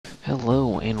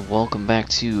Hello and welcome back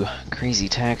to Crazy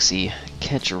Taxi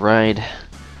Catch a Ride.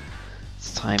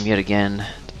 It's time yet again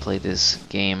to play this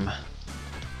game.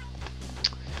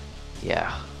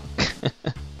 Yeah.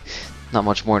 Not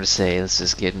much more to say, let's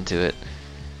just get into it.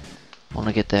 I want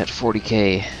to get that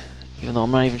 40k, even though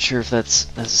I'm not even sure if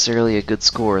that's necessarily a good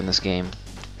score in this game.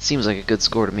 It seems like a good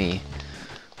score to me.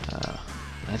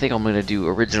 I think I'm going to do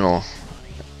original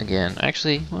again.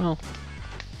 Actually, well,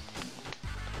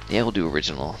 yeah, we'll do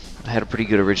original. I had a pretty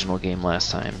good original game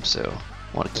last time, so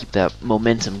I want to keep that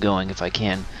momentum going if I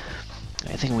can.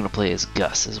 I think I'm going to play as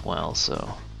Gus as well,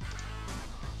 so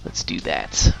let's do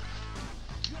that.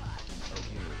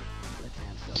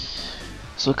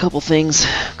 So a couple things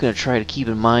I'm going to try to keep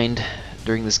in mind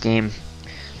during this game.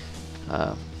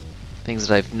 Things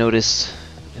that I've noticed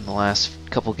in the last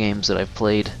couple games that I've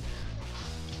played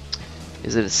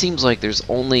is that it seems like there's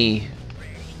only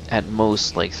at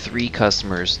most like 3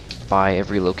 customers by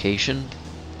every location.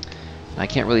 I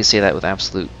can't really say that with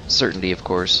absolute certainty, of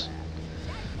course,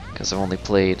 because I've only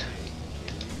played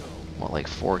what, like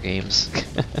 4 games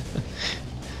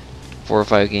 4 or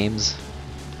 5 games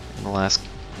in the last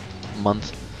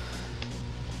month.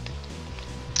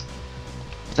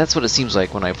 But that's what it seems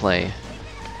like when I play.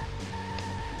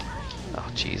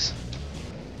 Oh jeez.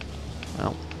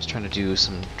 Well, I was trying to do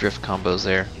some drift combos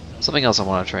there. Something else I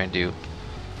want to try and do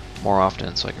more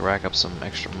often so I can rack up some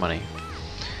extra money.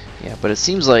 Yeah, but it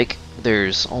seems like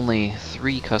there's only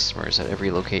 3 customers at every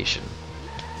location,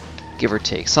 give or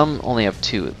take. Some only have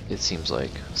 2, it seems like.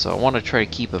 So I want to try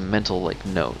to keep a mental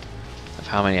note of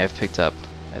how many I've picked up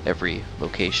at every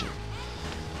location.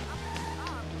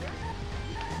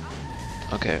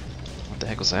 Okay, what the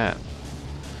heck was that?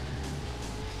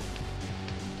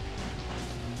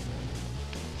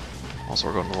 Also,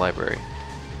 we're going to the library.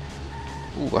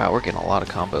 Ooh, wow, we're getting a lot of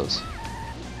combos.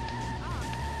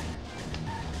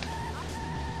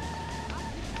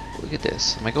 Look at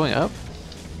this. Am I going up?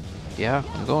 Yeah,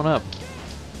 I'm going up.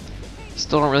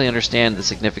 Still don't really understand the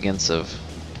significance of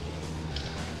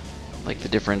the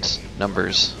different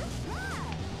numbers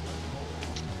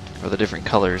or the different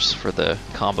colors for the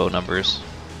combo numbers.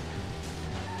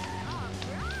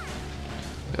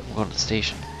 Okay, I'm going to the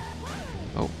station.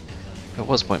 Oh, it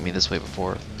was pointing me this way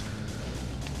before.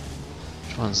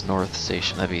 Which one's north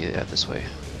station? That'd be this way.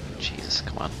 Jesus,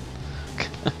 come on.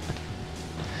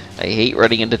 I hate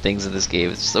running into things in this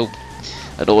game. It's so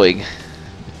annoying.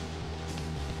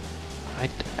 I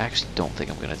actually don't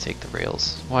think I'm gonna take the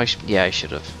rails. Well, yeah, I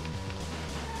should have.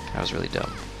 I was really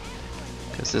dumb.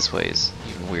 Because this way is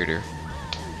even weirder.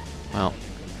 Well,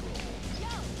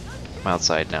 I'm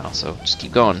outside now, so just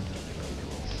keep going.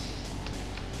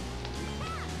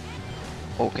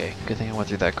 Okay, good thing I went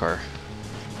through that car.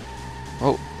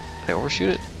 Oh, did I overshoot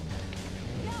it?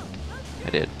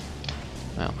 I did.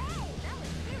 Well,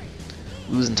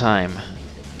 losing time.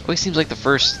 It always seems like the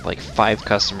first 5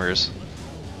 customers,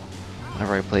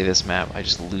 whenever I play this map, I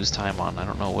just lose time on. I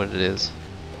don't know what it is.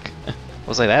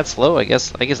 Was I that slow? I guess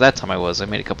that time I was. I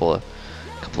made a couple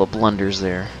of blunders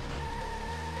there.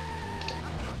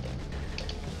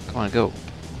 Come on, go.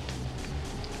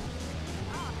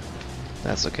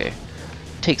 That's okay.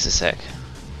 Takes a sec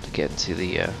to get into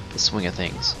the swing of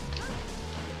things.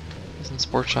 Isn't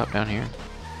Sports Shop down here?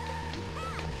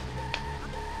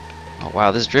 Oh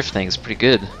wow, this drift thing is pretty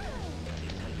good.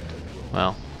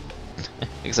 Well,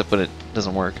 except when it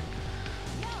doesn't work.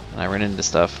 And I run into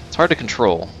stuff. It's hard to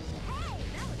control.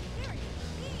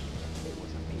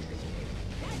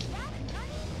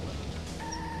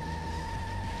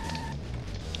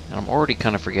 And I'm already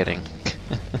kind of forgetting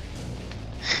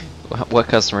what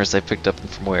customers I picked up and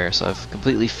from where, so I've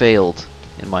completely failed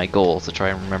in my goal to try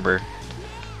and remember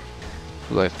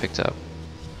who I've picked up.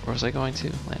 Where was I going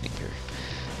to? Landing gear.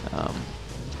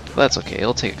 But that's okay.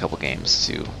 It'll take a couple games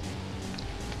to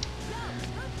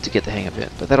get the hang of it,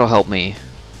 but that'll help me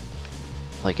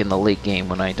in the late game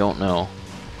when I don't know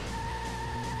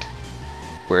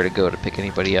where to go to pick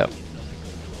anybody up.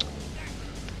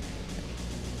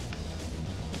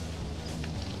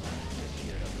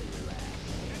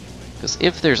 Because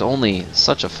if there's only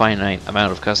such a finite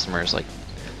amount of customers, like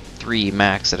 3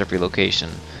 max at every location,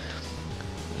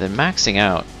 then maxing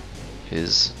out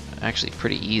is actually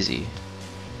pretty easy.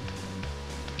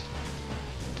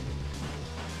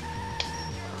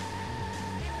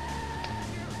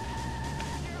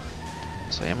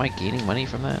 So am I gaining money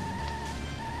from that?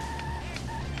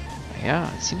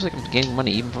 Yeah, it seems like I'm gaining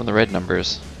money even from the red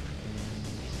numbers.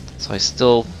 So I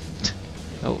still...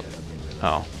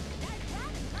 Oh.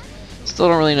 Still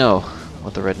don't really know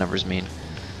what the red numbers mean.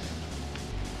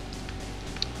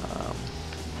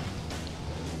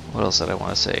 What else did I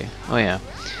want to say? Oh yeah.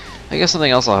 I guess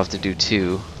something else I'll have to do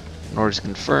too, in order to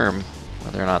confirm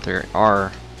whether or not there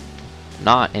are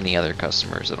not any other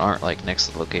customers that aren't like next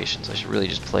to the locations. I should really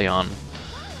just play on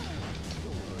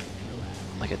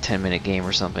like a 10-minute game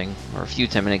or something, or a few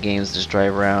 10-minute games, just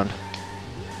drive around,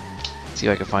 see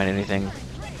if I can find anything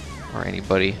or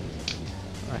anybody.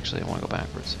 Actually, I want to go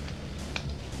backwards.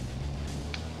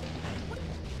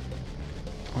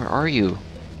 Where are you?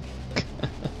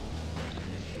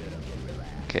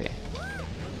 Okay.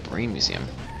 Marine Museum.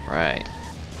 Right.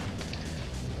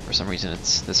 For some reason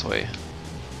it's this way.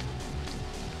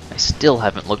 I still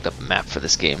haven't looked up a map for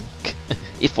this game.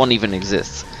 If one even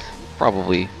exists.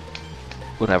 Probably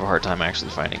would have a hard time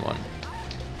actually finding one.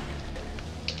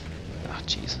 Oh,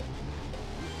 jeez.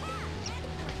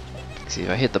 See, if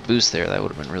I hit the boost there, that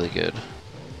would have been really good.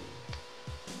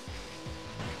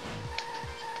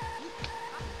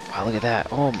 Wow, look at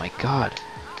that. Oh my god.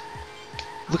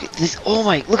 Look at this. Oh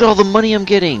my, look at all the money I'm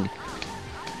getting.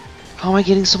 How am I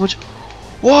getting so much?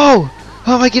 Whoa!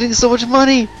 How am I getting so much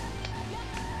money?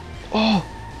 Oh!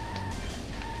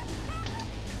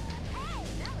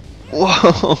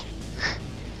 Whoa!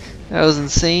 That was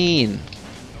insane.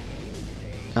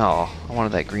 Oh, I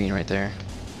wanted that green right there.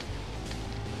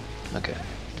 Okay.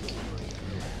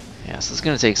 Yeah, so it's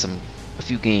gonna take a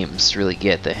few games to really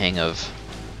get the hang of.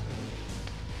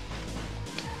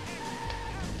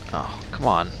 Oh, come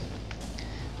on.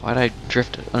 Why did I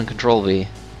drift uncontrollably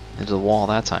into the wall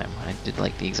that time? I did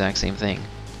like the exact same thing.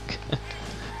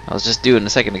 I was just doing a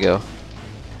second ago.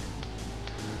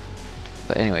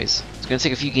 But anyways, it's gonna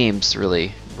take a few games to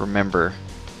really remember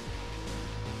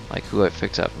like who I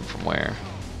picked up and from where.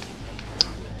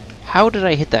 How did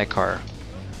I hit that car?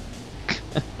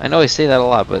 I know I say that a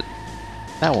lot, but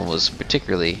that one was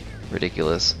particularly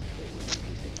ridiculous.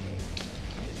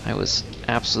 I was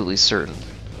absolutely certain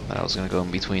that I was going to go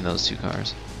in between those two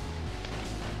cars.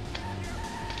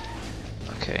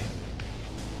 Okay.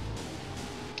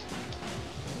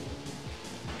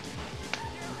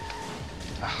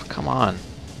 Oh, come on.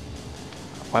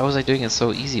 Why was I doing it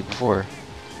so easy before?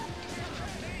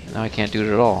 Now I can't do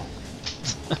it at all.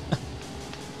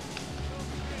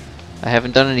 I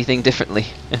haven't done anything differently.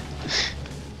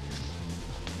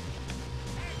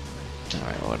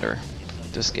 Alright, whatever.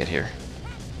 Just get here.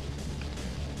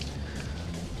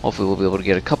 Hopefully we'll be able to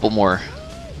get a couple more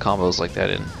combos like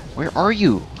that in. Where are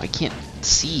you? I can't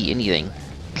see anything.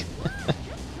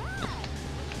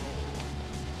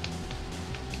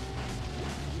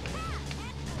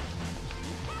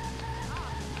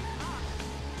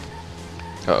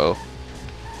 Uh-oh.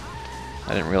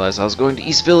 I didn't realize I was going to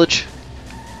East Village.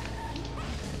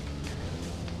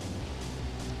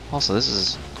 Also, this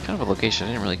is kind of a location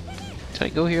I didn't really... Did I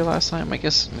go here last time? I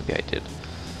guess maybe I did.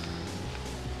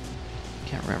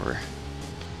 Can't remember.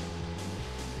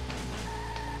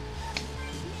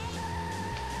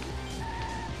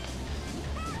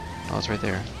 Oh, it's right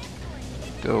there.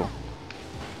 Go.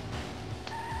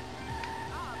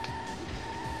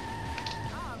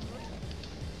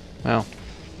 Well,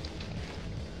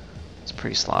 it's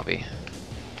pretty sloppy.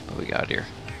 What we got here?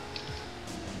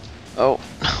 Oh,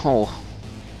 oh.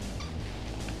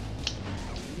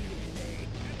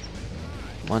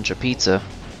 Lunch of pizza.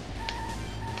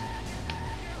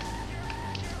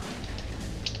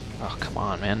 Oh, come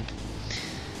on, man.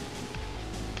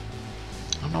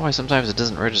 I don't know why sometimes it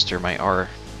doesn't register my R.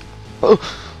 Oh!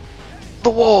 The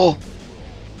wall!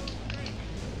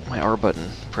 My R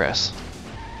button press.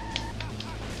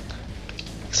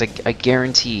 Because I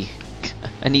guarantee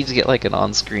I need to get like an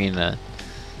on-screen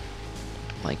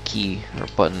like key or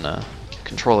button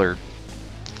controller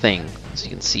thing so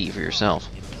you can see for yourself.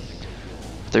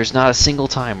 There's not a single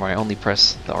time where I only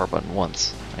press the R button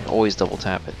once. I always double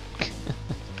tap it.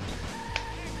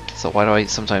 So why do I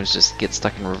sometimes just get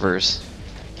stuck in reverse?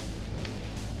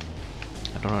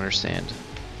 I don't understand.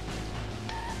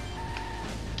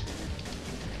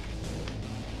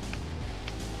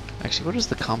 Actually, what does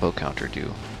the combo counter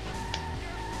do?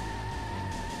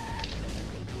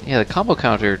 Yeah, the combo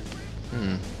counter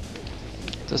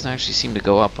doesn't actually seem to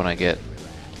go up when I get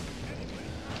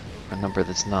a number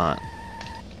that's not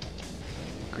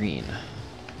green.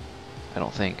 I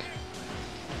don't think.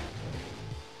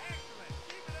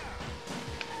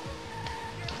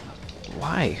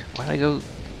 Why? Why did I go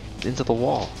into the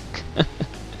wall?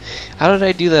 How did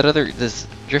I do this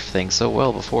drift thing so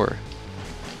well before?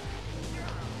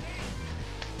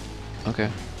 Okay.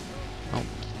 Well,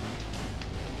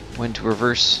 went to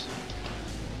reverse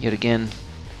yet again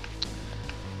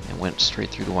and went straight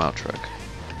through the WoW truck.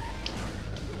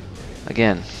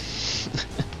 Again.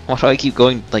 Why do I keep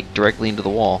going like directly into the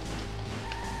wall?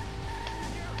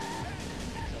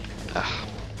 Ugh.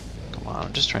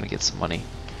 I'm just trying to get some money.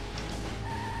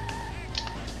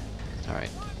 Alright.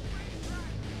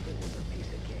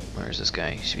 Where is this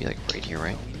guy? He should be like right here,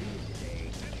 right?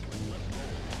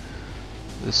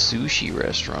 The sushi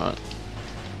restaurant.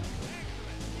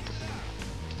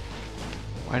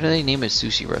 Why do they name it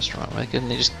sushi restaurant? Why couldn't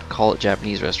they just call it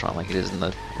Japanese restaurant like it is in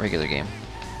the regular game?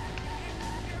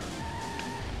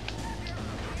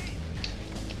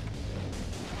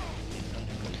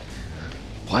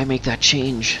 Why make that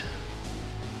change?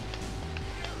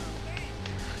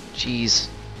 Jeez.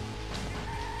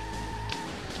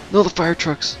 No, the fire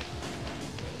trucks.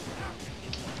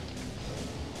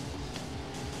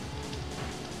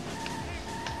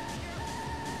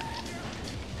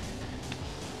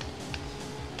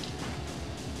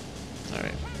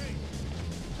 Alright.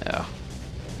 Yeah.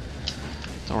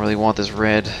 Don't really want this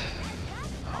red.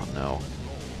 Oh no.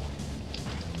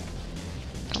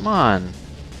 Come on.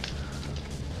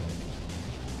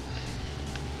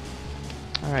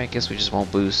 Alright, guess we just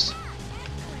won't boost.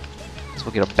 Guess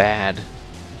we'll get a bad.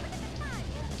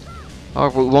 Oh,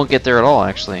 we won't get there at all,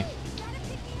 actually.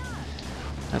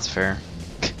 That's fair.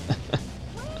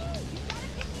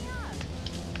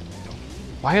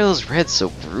 Why are those reds so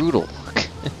brutal?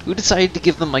 Who decided to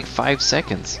give them like 5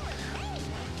 seconds?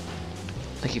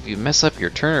 Like if you mess up your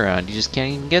turnaround, you just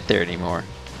can't even get there anymore.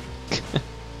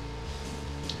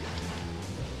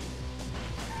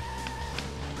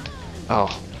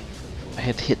 Oh, I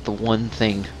had to hit the one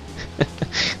thing.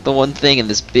 The one thing in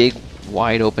this big,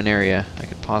 wide open area I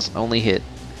could possibly only hit.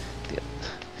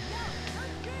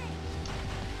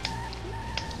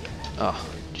 Oh,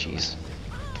 jeez.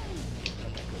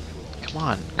 Come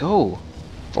on, go!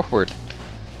 Forward!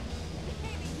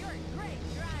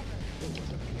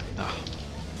 Oh.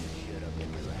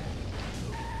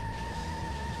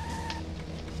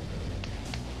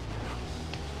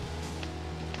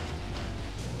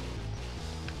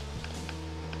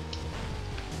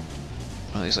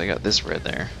 Well, at least I got this red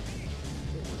there.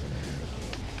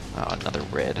 Oh, another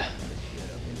red.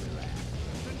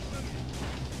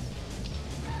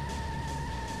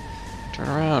 Turn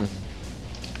around.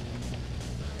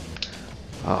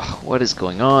 Oh, what is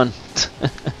going on?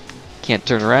 Can't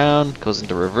turn around, goes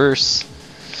into reverse.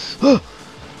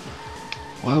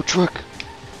 Wow, truck.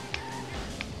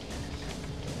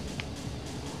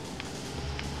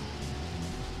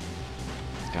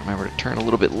 Gotta remember to turn a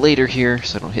little bit later here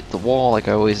so I don't hit the wall like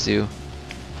I always do.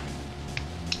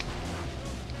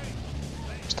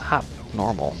 Stop.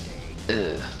 Normal.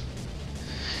 Ugh.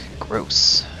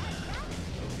 Gross.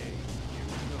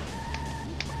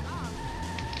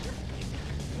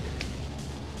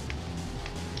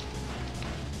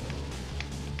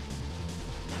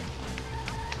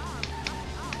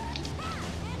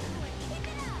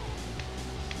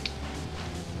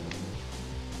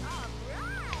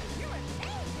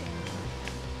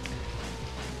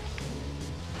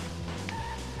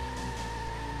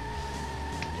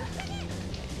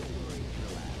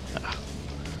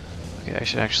 Okay, I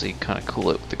should actually kind of cool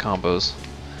it with the combos.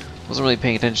 Wasn't really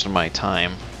paying attention to my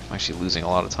time. I'm actually losing a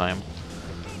lot of time.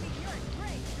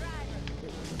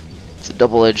 It's a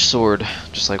double-edged sword,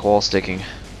 just like wall sticking.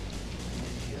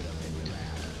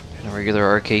 In a regular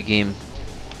arcade game,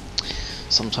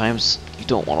 sometimes you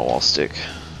don't want to wall stick.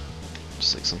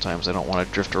 Just like sometimes I don't want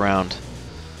to drift around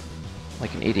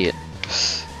like an idiot.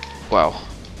 Wow.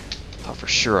 Thought for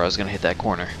sure I was going to hit that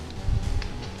corner.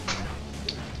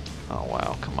 Oh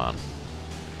wow, come on.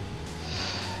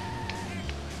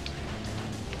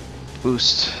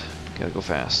 Boost. Gotta go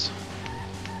fast.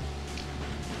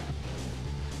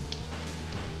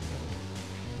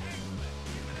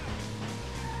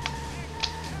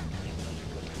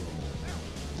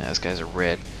 Yeah, this guy's a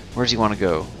red. Where does he want to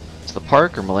go? To the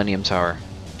park or Millennium Tower?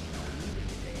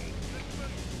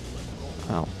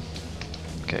 Oh.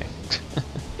 Okay.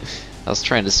 I was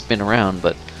trying to spin around,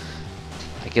 but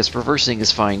I guess reversing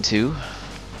is fine too.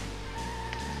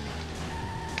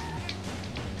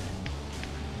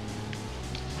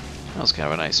 That was kind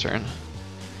of a nice turn.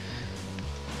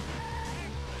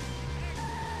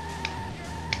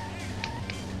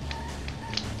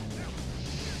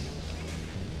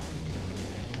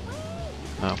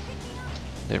 Oh.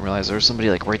 Didn't realize there was somebody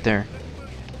like right there.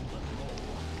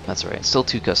 That's alright, still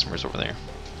 2 customers over there.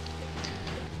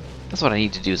 That's what I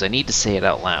need to do, is I need to say it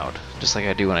out loud, just like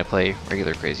I do when I play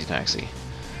regular Crazy Taxi.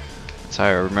 That's how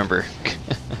I remember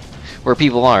where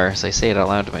people are, so I say it out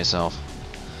loud to myself.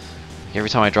 Every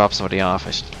time I drop somebody off,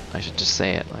 I should just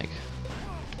say it, like,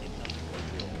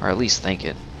 or at least think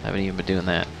it. I haven't even been doing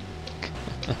that.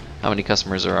 How many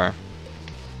customers there are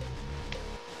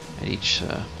at each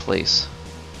place?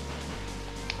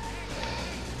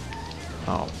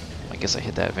 Oh, I guess I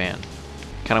hit that van.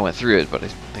 Kind of went through it, but I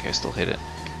think I still hit it.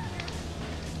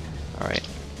 Alright.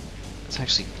 Let's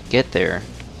actually get there.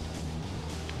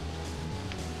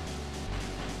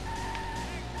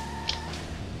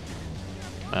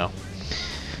 Well,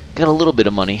 got a little bit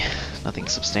of money. Nothing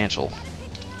substantial.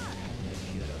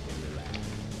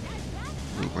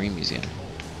 Ooh, Marine Museum.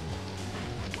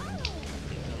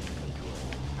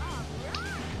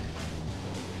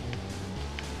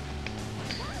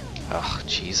 Oh,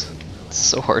 jeez. It's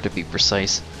so hard to be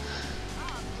precise.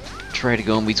 Try to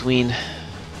go in between.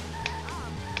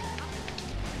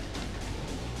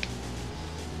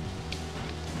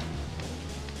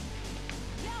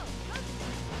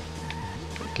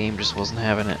 The game just wasn't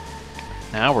having it.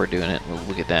 Now we're doing it.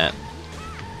 Look at that.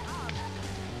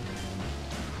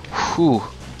 Whew.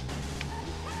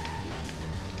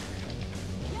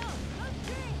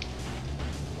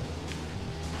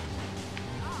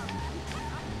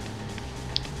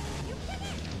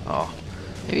 Oh,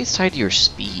 maybe it's tied to your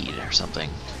speed or something.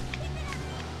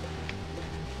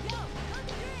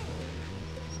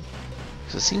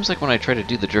 Because it seems like when I try to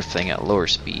do the drift thing at lower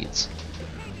speeds,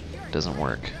 it doesn't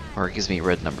work. Or it gives me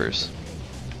red numbers.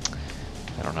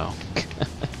 I don't know.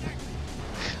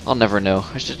 I'll never know.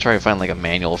 I should try to find like a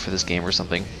manual for this game or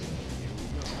something.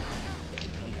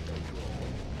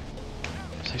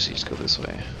 Let's actually just go this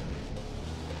way.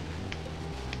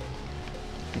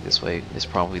 I think this way is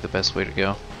probably the best way to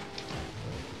go.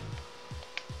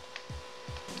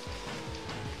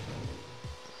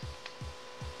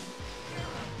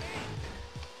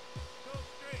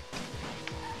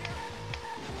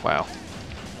 Wow.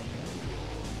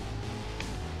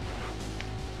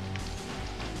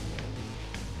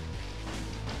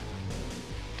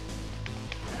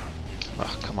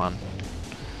 Oh, come on.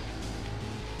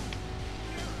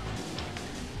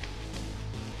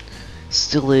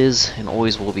 Still is and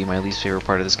always will be my least favorite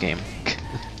part of this game.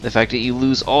 The fact that you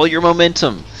lose all your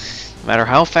momentum. No matter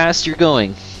how fast you're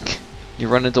going. You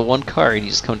run into one car and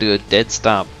you just come to a dead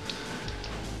stop.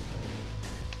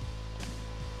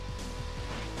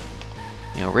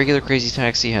 You know, regular Crazy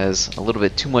Taxi has a little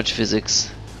bit too much physics.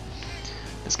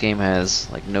 This game has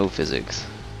like no physics.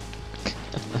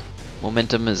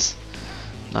 Momentum is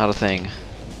not a thing.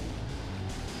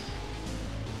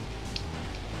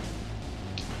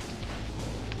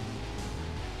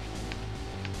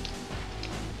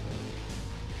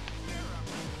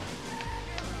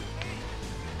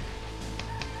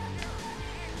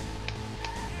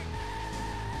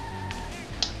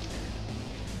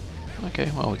 Okay,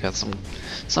 well, we got some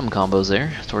combos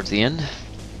there towards the end.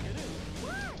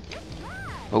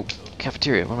 Oh,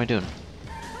 cafeteria, what am I doing?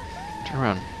 Turn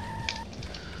around.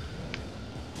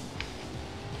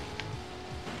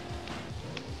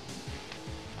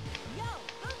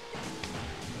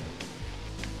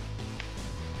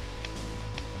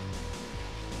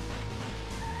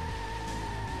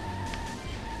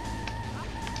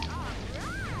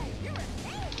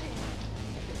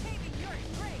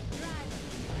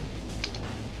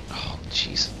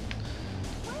 Jeez.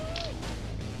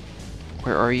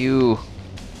 Where are you?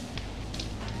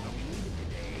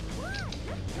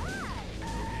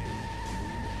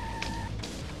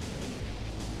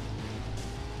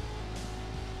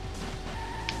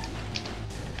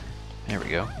 There we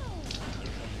go.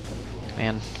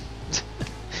 Man.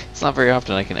 It's not very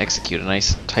often I can execute a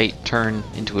nice tight turn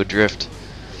into a drift.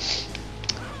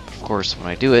 But of course, when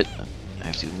I do it, I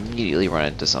have to immediately run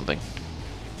into something.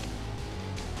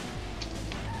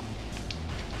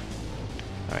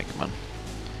 Alright, come on.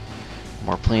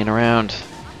 More playing around.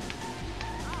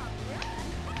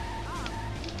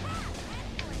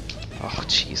 Oh,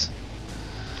 jeez.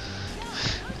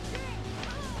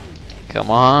 Come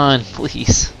on,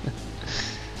 please.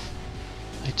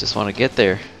 I just want to get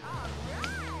there.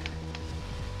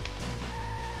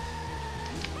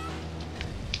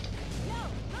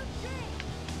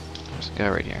 There's a guy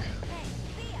right here.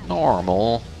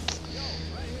 Normal.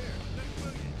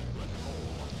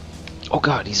 Oh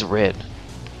god, he's red.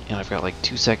 And I've got like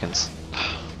 2 seconds.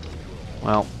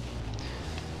 Well,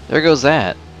 there goes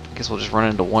that. I guess we'll just run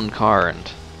into one car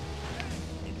and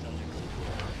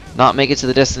not make it to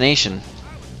the destination.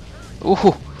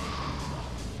 Ooh.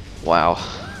 Wow.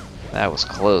 That was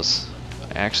close.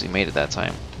 I actually made it that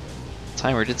time. The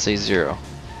timer did say 0.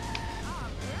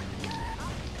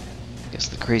 Guess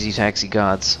the Crazy Taxi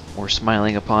gods were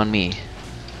smiling upon me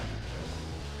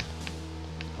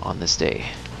on this day.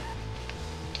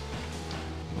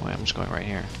 Wait, I'm just going right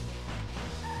here.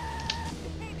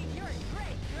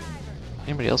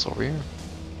 Anybody else over here?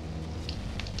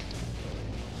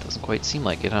 Doesn't quite seem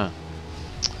like it, huh?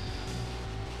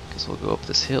 Guess we'll go up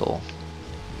this hill.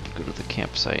 Go to the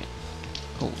campsite.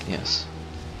 Oh, yes.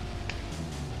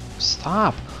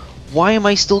 Stop! Why am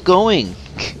I still going?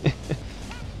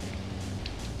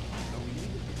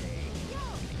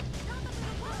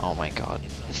 Oh my god.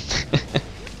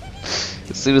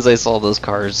 As soon as I saw those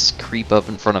cars creep up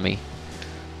in front of me.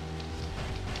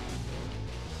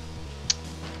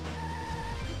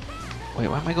 Wait,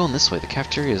 why am I going this way? The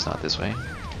cafeteria is not this way.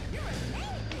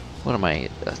 What am I,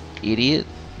 an idiot?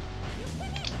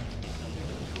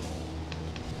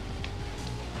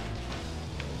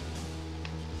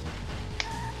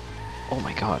 Oh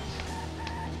my god.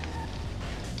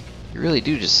 You really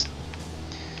do just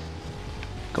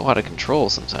go out of control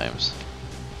sometimes.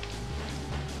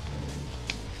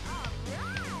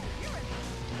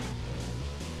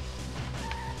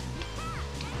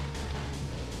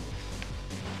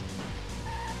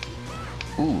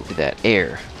 Ooh, that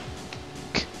air.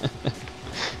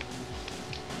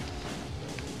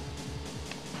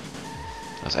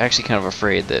 I was actually kind of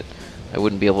afraid that I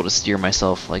wouldn't be able to steer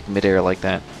myself like midair like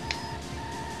that.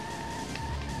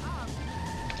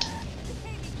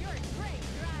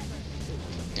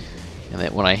 And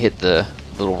that when I hit the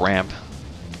little ramp,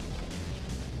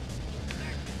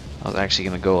 I was actually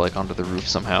gonna go like onto the roof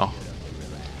somehow.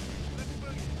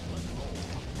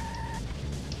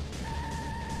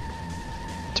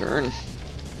 Turn.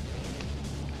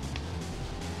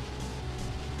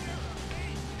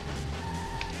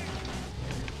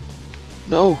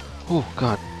 No! Oh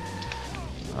god.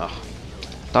 Oh.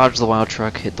 Dodge the wild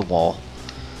truck, hit the wall.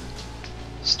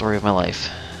 Story of my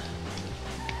life.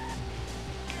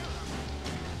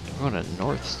 We're going to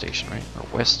North Station, right? Or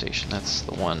West Station, that's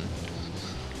the one.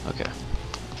 Okay.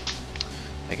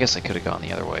 I guess I could have gone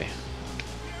the other way.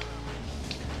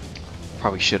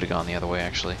 Probably should have gone the other way,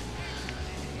 actually.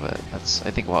 But that's,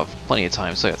 I think we'll have plenty of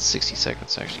time, so I got 60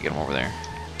 seconds to actually get them over there.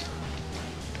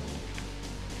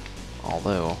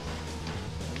 Although,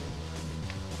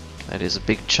 that is a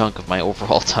big chunk of my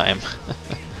overall time.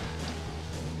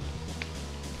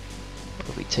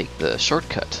 But we take the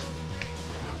shortcut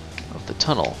of the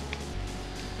tunnel,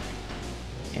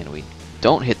 and we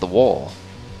don't hit the wall.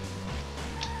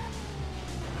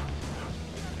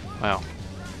 Wow.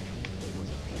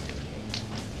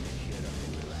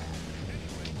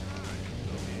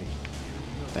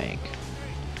 Bank.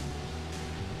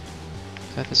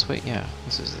 Is that this way? Yeah,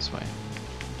 this is this way.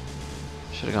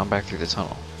 Should have gone back through the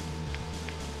tunnel.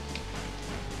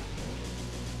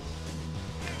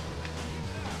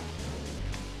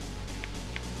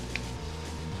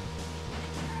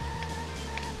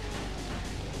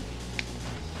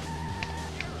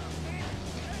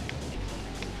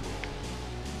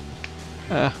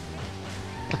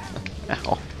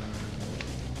 Ow.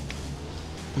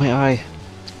 My eye.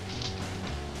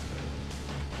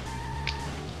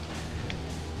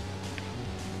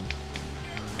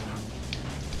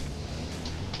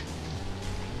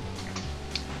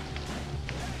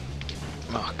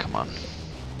 Oh, come on.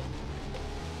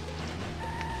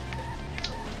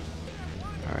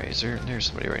 Alright, there's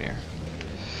somebody right here.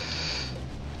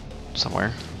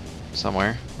 Somewhere.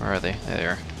 Somewhere. Where are they? There they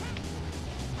are.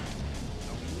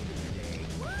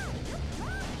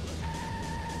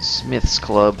 Smith's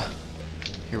Club.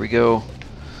 Here we go.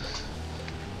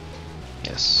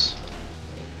 Yes.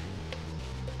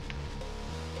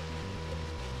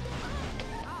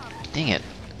 Dang it.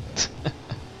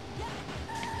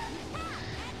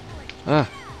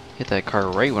 Hit that car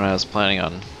right when I was planning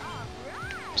on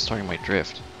starting my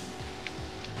drift.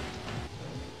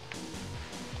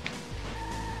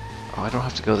 Oh, I don't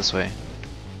have to go this way.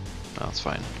 Oh, it's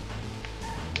fine.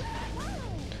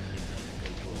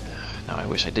 Now I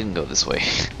wish I didn't go this way.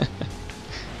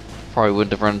 Probably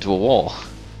wouldn't have run into a wall.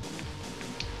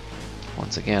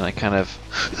 Once again, I kind of...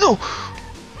 No!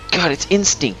 God, it's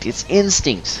instinct. It's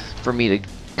instinct for me to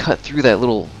cut through that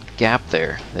little gap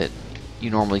there that you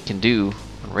normally can do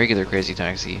on regular Crazy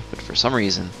Taxi, but for some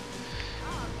reason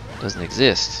it doesn't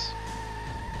exist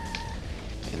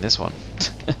in this one.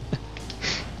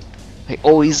 I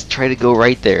always try to go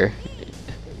right there.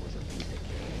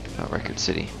 Oh, Record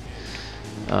City.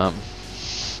 At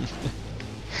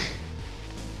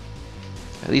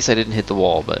least I didn't hit the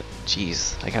wall, but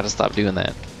jeez, I gotta stop doing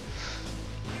that.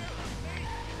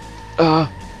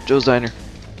 Joe's Diner.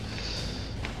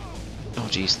 Oh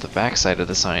jeez, the backside of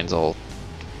the sign's all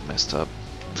messed up.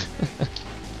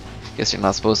 Guess you're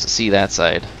not supposed to see that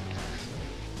side.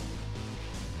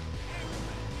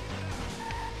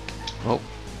 Oh,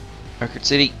 Record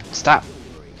City, stop!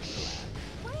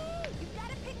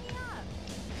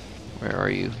 Where are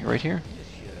you? You're right here?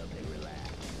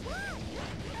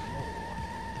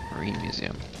 Marine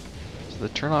Museum. So the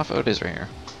turn off, oh, it is right here.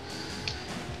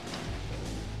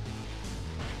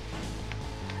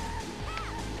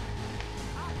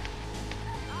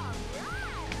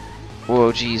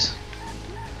 Whoa, jeez.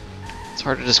 It's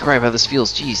hard to describe how this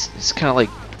feels. Jeez, it's kind of like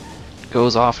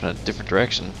goes off in a different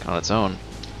direction on its own.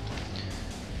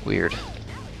 Weird.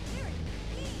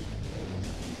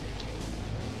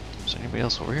 Is there anybody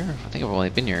else over here? I think I've only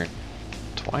been here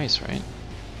twice, right?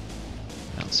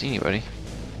 I don't see anybody.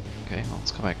 Okay, well,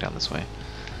 let's come back down this way.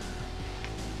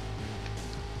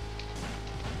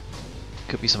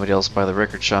 Could be somebody else by the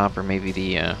record shop, or maybe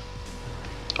the,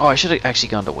 Oh, I should have actually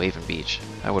gone to Waving Beach.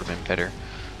 That would have been better.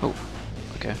 Oh,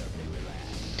 okay.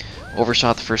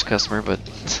 Overshot the first customer, but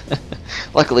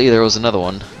luckily there was another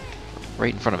one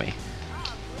right in front of me.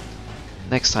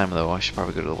 Next time, though, I should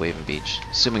probably go to the Waving Beach,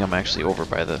 assuming I'm actually over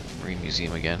by the Marine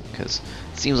Museum again, because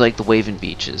it seems like the Waving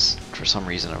Beach is, for some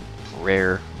reason, a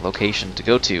rare location to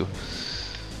go to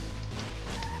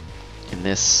in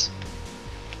this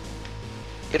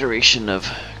iteration of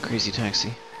Crazy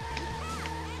Taxi.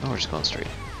 Oh, we're just going straight.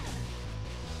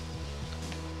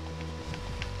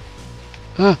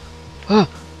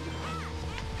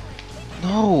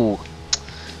 No!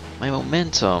 My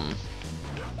momentum!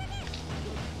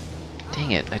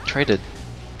 Dang it, I tried to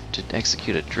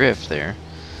execute a drift there.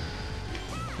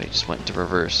 But I just went into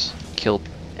reverse. Killed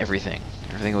everything.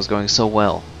 Everything was going so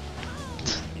well.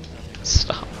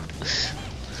 Stop.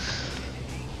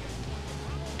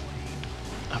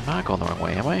 I'm not going the wrong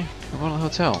way, am I? I'm going to the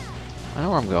hotel. I know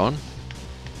where I'm going.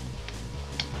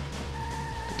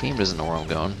 The game doesn't know where I'm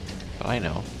going, but I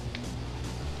know.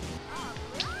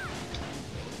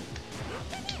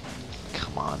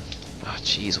 Come on. Oh,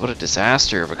 jeez, what a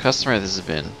disaster of a customer this has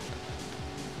been.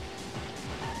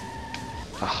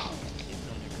 Oh.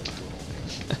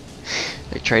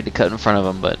 I tried to cut in front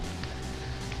of him, but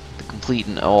the complete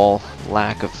and all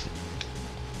lack of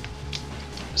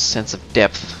sense of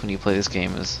depth when you play this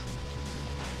game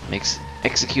makes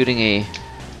executing a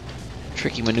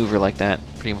tricky maneuver like that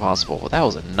pretty impossible. Well, that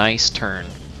was a nice turn.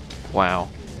 Wow.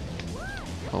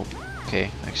 Oh, okay.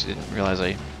 Actually didn't realize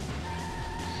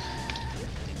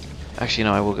Actually,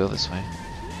 no, I will go this way.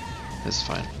 This is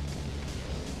fine.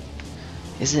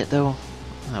 Is it, though?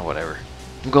 Oh, whatever.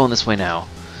 I'm going this way now.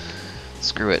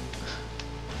 Screw it.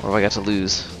 What have I got to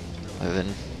lose? Other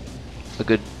than a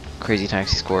good Crazy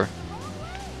Taxi score.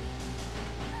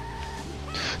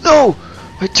 No!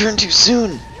 I turned too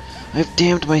soon! I've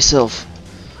damned myself.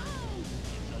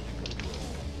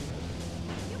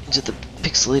 Into the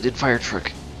pixelated fire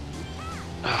truck.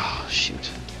 Oh, shoot.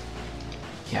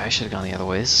 Yeah, I should have gone the other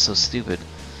way. This is so stupid.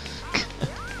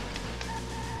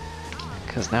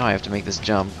 Because now I have to make this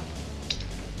jump.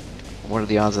 What are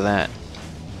the odds of that?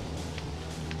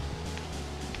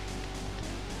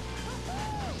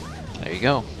 There you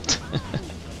go.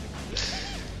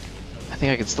 I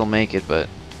think I can still make it, but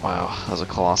wow, that was a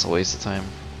colossal waste of time.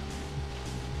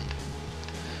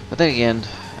 But then again,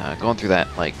 going through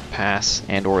that like pass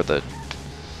and or the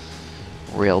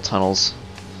rail tunnels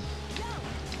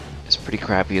is pretty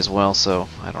crappy as well, so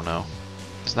I don't know.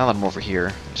 Because now that I'm over here,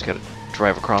 I just gotta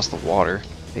drive across the water,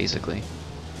 basically.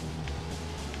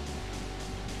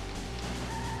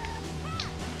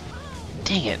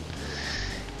 Dang it.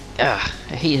 Ah,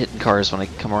 I hate hitting cars when I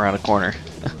come around a corner.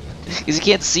 Because you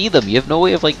can't see them, you have no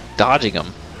way of like dodging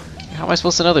them. How am I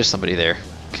supposed to know there's somebody there?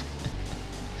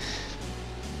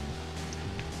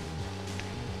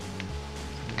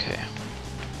 Okay.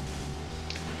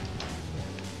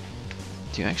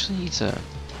 Do you actually need to...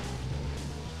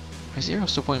 My Zero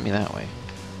still pointing me that way.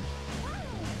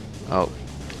 Oh.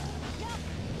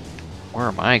 Where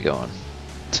am I going?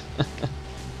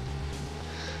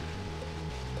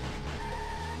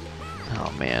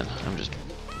 Oh man, I'm just...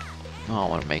 Oh, I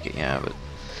want to make it, yeah, but...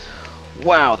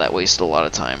 Wow, that wasted a lot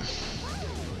of time.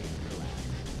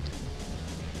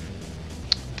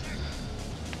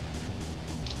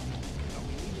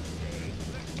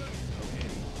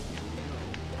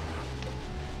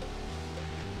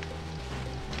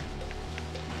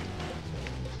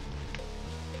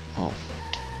 Oh.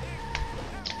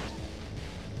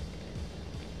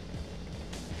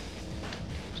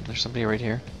 Is there somebody right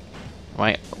here? Am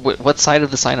I... What side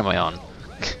of the sign am I on?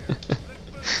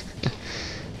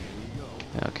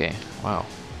 Okay, wow.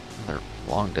 Another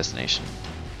long destination.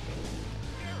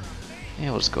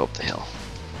 Yeah, we'll just go up the hill.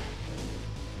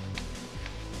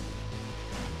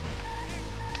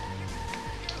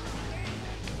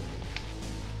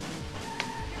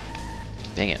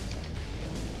 Dang it.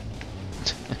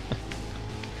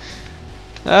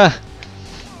 Ah!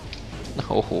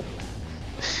 No.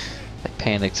 I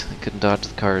panicked. I couldn't dodge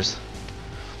the cars.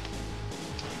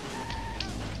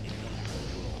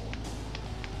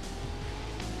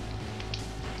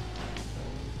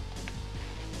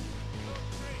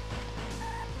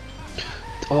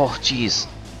 Oh, jeez.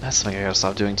 That's something I gotta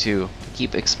stop doing too. I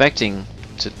keep expecting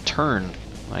to turn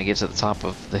when I get to the top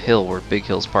of the hill where Big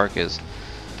Hills Park is.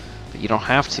 But you don't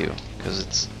have to, because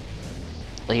it's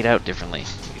laid out differently.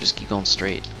 You just keep going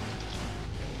straight.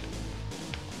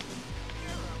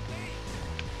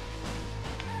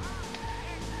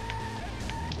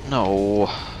 No.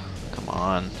 Come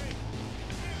on.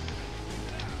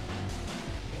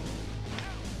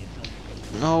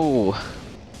 No.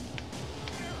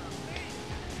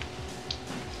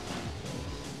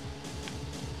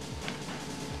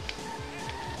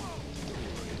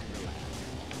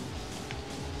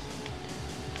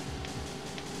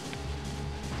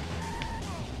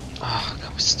 Oh,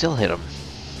 God, we still hit him.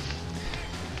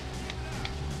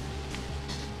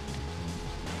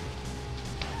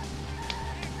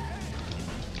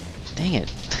 Dang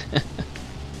it.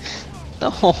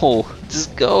 No,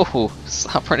 just go.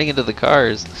 Stop running into the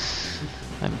cars.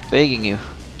 I'm begging you.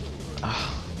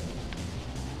 Oh.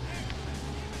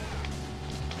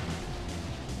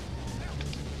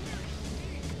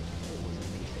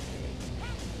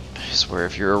 I swear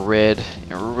if you're a red,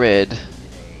 you're a red.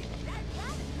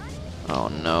 Oh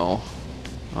no.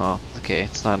 Oh, okay,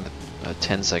 it's not a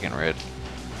 10-second red.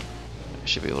 I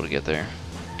should be able to get there.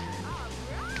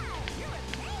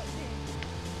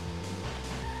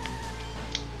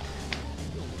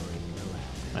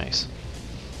 Nice.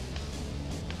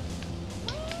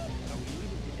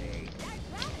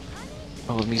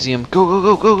 Oh, the museum. Go, go,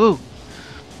 go, go, go!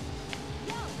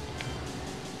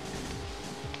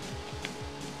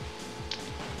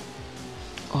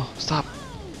 Oh, stop.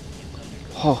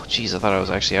 Oh, jeez, I thought I was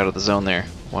actually out of the zone there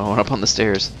when I went up on the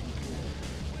stairs.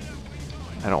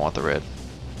 I don't want the red.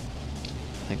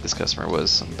 I think this customer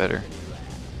was some better.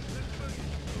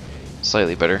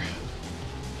 Slightly better.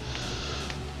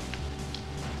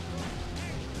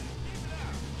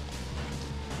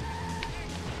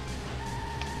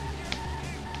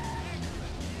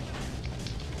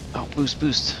 Oh, boost,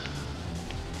 boost.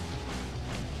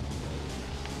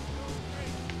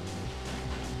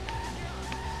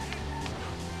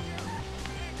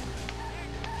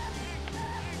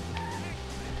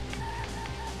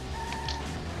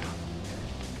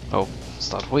 Oh,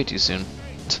 stopped way too soon.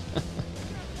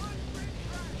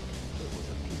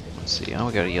 Let's see, oh,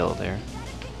 we got a yellow there.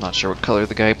 Not sure what color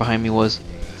the guy behind me was.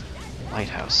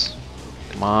 Lighthouse.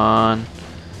 Come on.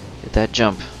 Hit that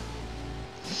jump.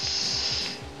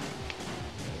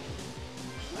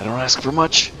 I don't ask for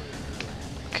much.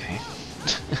 Okay.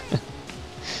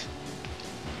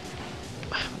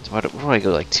 What do I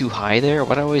go, like, too high there?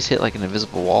 Why do I always hit, like, an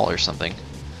invisible wall or something?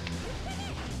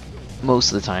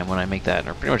 Most of the time when I make that,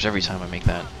 or pretty much every time I make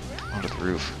that, onto the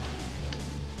roof.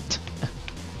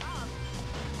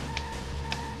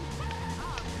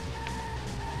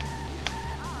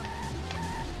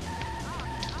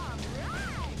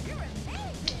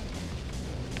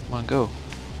 Come on, go.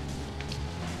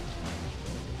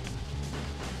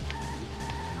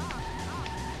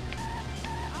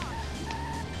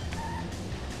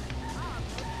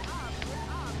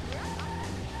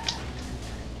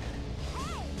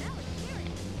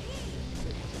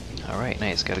 Alright,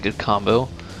 nice. Got a good combo.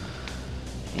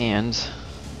 And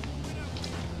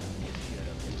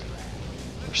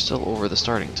we're still over the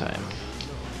starting time.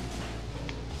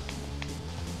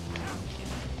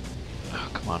 Oh,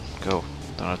 come on, go.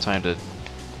 Don't have time to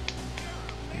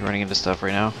be running into stuff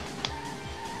right now.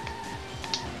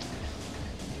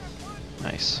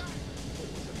 Nice.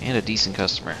 And a decent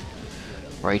customer.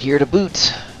 Right here to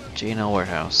boot. J&L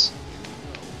Warehouse.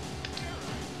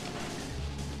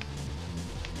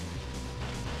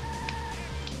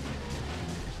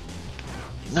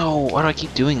 No, why do I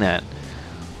keep doing that?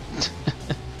 It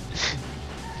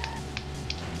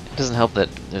doesn't help that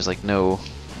there's like no...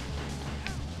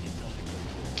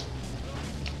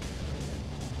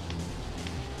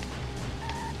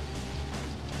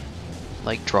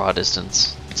 like draw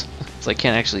distance. So I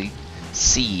can't actually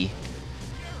see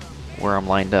where I'm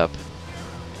lined up.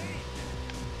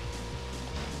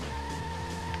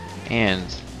 And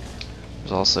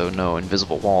there's also no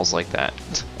invisible walls like that.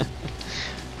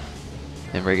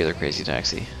 In regular Crazy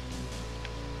Taxi.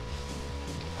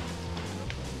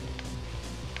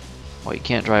 While you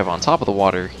can't drive on top of the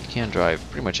water, you can drive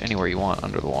pretty much anywhere you want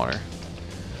under the water.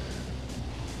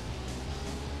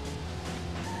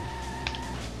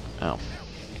 Oh.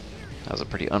 That was a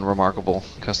pretty unremarkable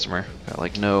customer. Got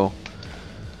like no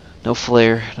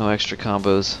flair, no extra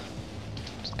combos.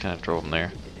 Just kind of drove him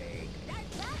there.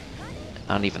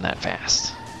 Not even that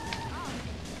fast.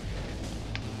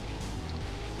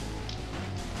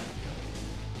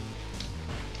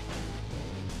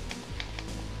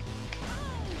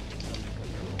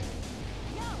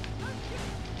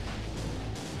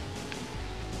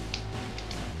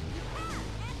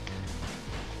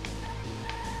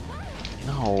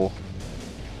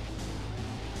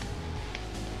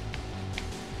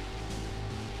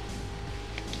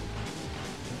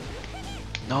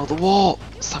 No, the wall!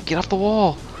 Stop, get off the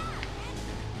wall!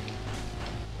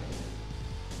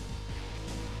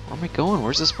 Where am I going?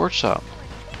 Where's the sports shop?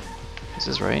 Is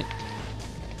this right?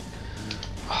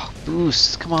 Oh,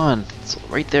 boost! Come on! It's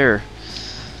right there!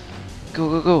 Go,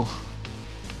 go, go!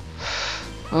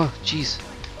 Oh, jeez.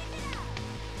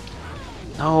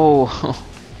 No!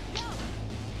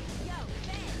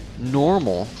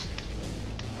 Normal?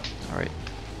 Alright.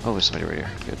 Oh, there's somebody right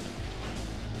here. Good.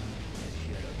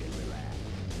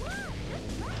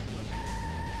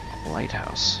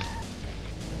 Lighthouse.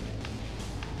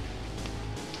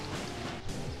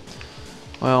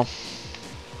 Well,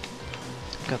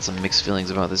 I've got some mixed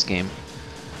feelings about this game.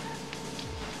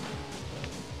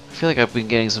 I feel like I've been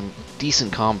getting some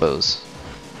decent combos.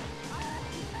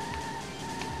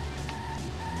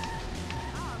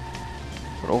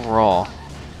 But overall,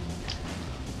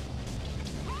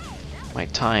 my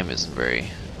time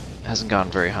hasn't gone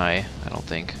very high, I don't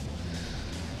think.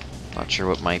 Not sure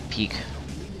what my peak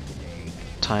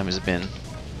time has been.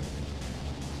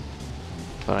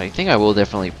 But I think I will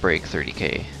definitely break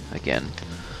 30k again.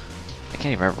 I can't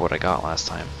even remember what I got last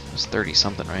time. It was 30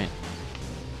 something, right?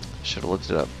 Should have looked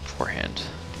it up beforehand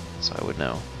so I would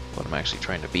know what I'm actually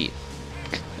trying to beat.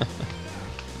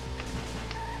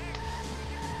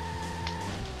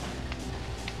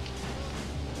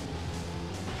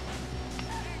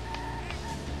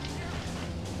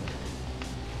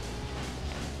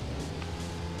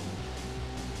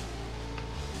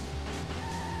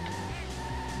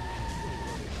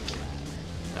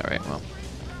 Alright, well.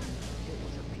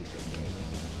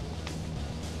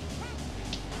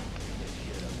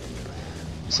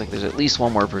 Looks like there's at least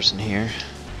one more person here.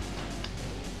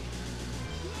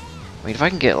 I mean, if I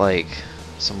can get, like,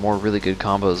 some more really good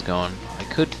combos going, I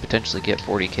could potentially get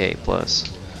 40k plus.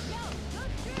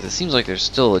 'Cause it seems like there's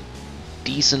still a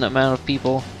decent amount of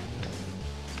people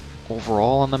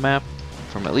overall on the map,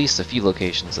 from at least a few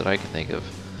locations that I can think of.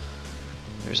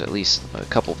 There's at least a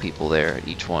couple people there at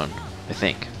each one, I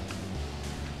think.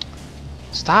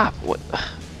 Stop! What?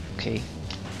 Okay.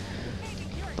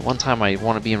 The one time I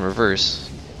want to be in reverse,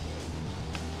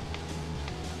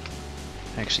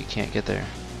 I actually can't get there.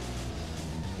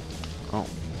 Oh.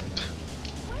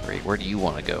 Great, where do you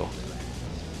want to go?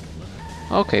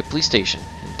 Okay, police station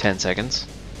in 10 seconds.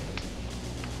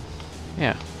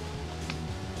 Yeah.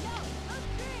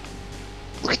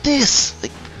 Look at this!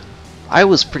 Like, I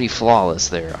was pretty flawless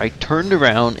there. I turned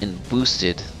around and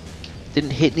boosted.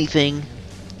 Didn't hit anything.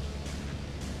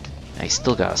 I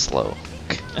still got slow.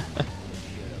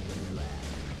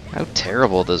 How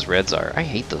terrible those reds are. I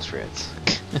hate those reds.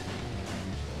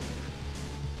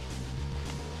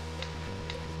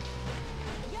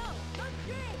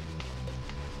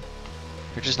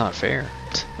 They're just not fair.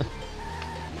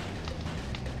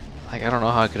 Like, I don't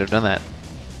know how I could have done that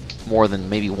more than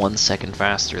maybe 1 second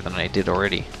faster than I did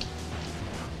already.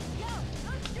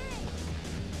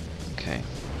 Okay.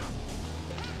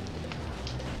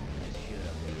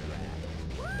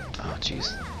 Oh,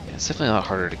 jeez. Yeah, it's definitely a lot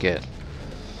harder to get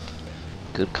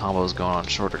good combos going on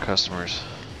shorter customers.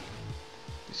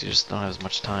 You just don't have as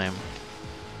much time.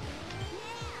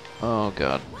 Oh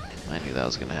god, I knew that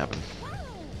was gonna happen.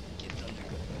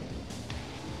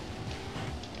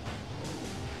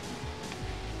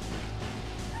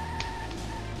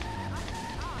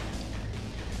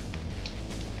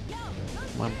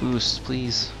 Come on, boost,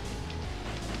 please.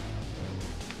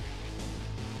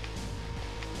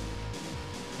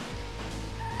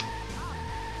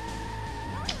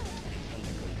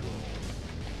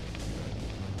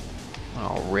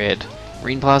 Oh, red.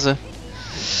 Green Plaza?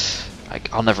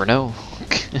 I'll never know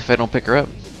if I don't pick her up.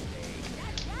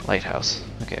 Lighthouse.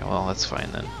 Okay, well, that's fine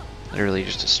then. Literally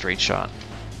just a straight shot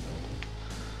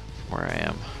from where I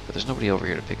am. But there's nobody over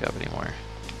here to pick up anymore.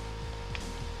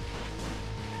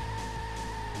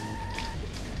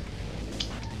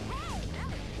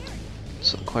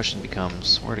 So the question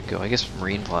becomes where to go. I guess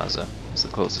Marine Plaza is the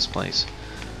closest place.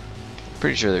 I'm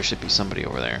pretty sure there should be somebody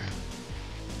over there.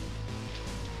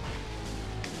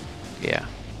 Yeah,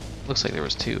 looks like there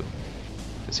was two.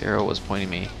 This arrow was pointing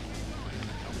me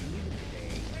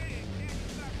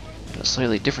in a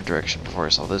slightly different direction before I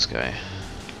saw this guy.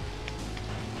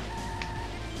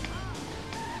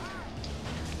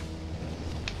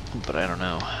 But I don't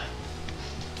know.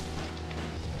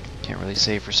 Can't really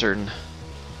say for certain.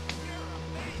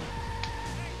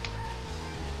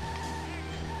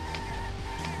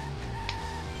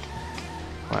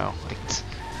 Wow,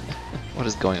 what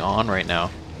is going on right now?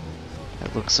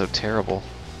 It looks so terrible.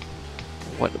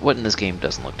 What in this game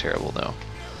doesn't look terrible though?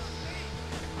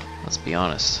 Let's be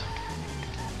honest.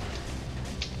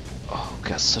 Oh,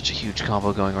 got such a huge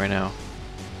combo going right now.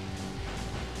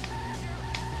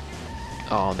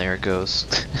 Oh, there it goes.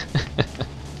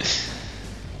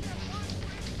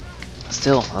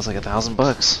 Still, that's like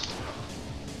 $1,000.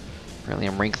 Apparently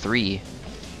I'm rank 3.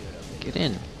 Get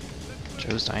in.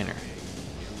 Joe's Diner.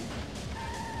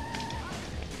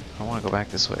 I don't want to go back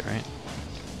this way, right?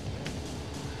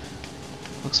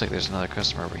 Looks like there's another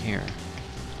customer over here.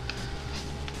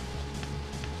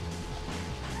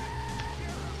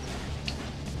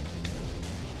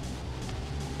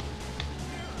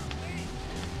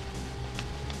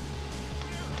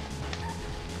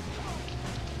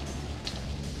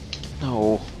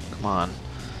 No, come on.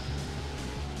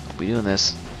 I'll be doing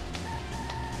this.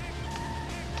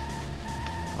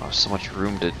 Oh, so much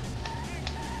room to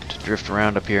drift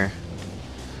around up here.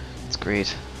 It's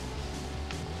great.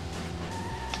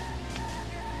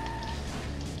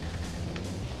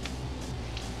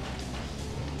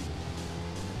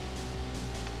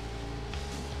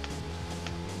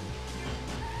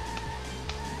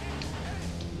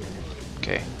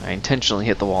 Okay, I intentionally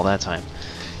hit the wall that time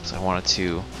because I wanted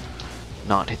to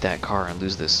not hit that car and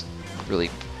lose this really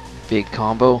big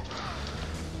combo.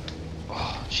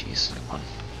 Oh, jeez, come on.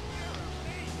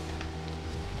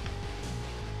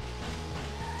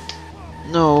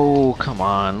 No, come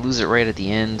on, lose it right at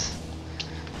the end.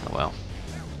 Oh well.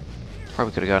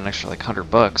 Probably could have got an extra like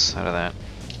 $100 out of that.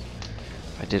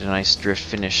 If I did a nice drift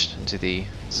finish into the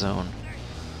zone.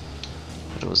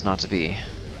 But it was not to be.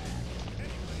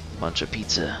 Bunch of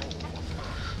pizza.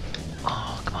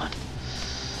 Oh, come on.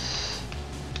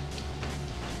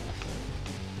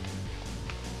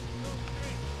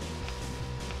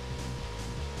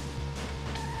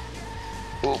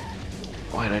 Whoa.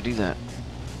 Why did I do that?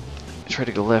 I tried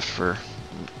to go left for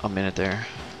a minute there.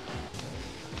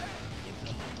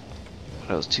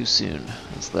 But I was too soon.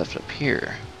 It's left up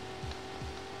here.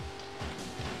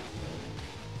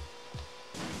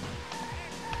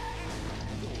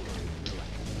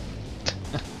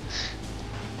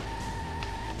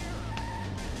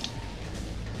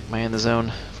 Am I in the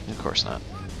zone? Of course not.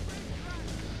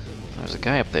 There's a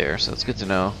guy up there, so it's good to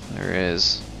know. There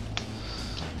is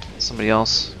somebody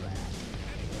else.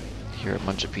 Here, a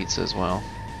bunch of pizza as well.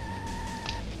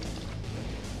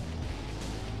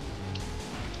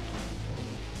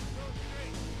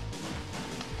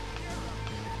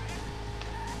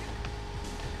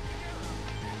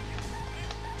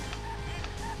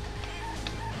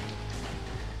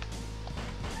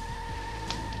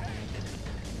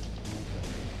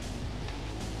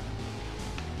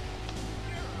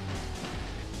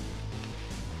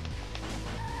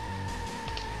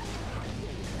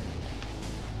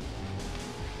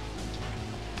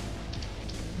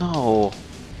 No.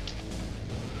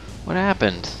 What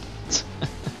happened?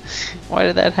 Why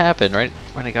did that happen right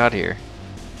when I got here?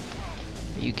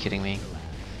 Are you kidding me?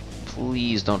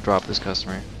 Please don't drop this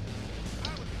customer.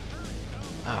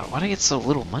 Why did I get so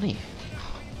little money?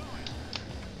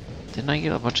 Didn't I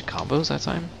get a bunch of combos that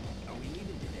time?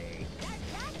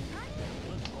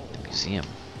 The museum.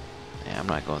 Yeah, I'm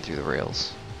not going through the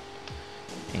rails.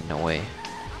 Ain't no way.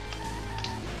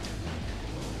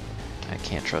 I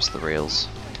can't trust the rails.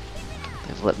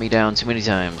 They've let me down too many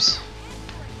times.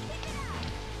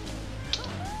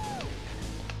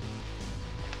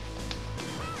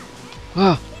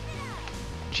 Ah!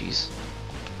 Jeez.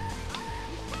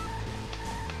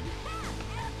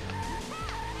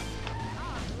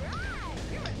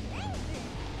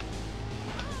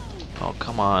 Oh,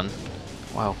 come on.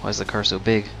 Wow, why is the car so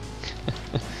big?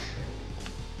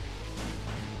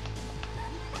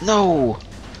 No!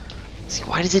 See,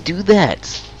 why does it do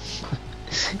that?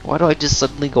 Why do I just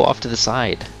suddenly go off to the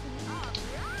side?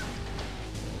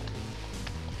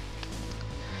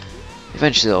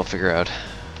 Eventually I'll figure out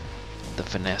the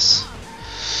finesse.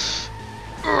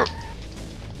 Urgh.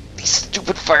 These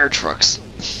stupid fire trucks!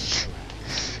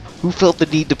 Who felt the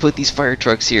need to put these fire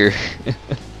trucks here?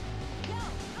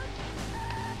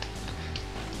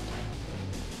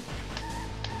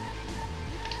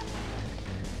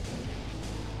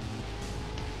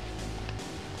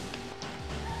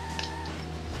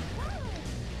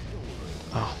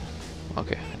 Oh,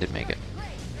 okay, I did make it.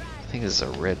 I think this is a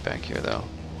red back here, though.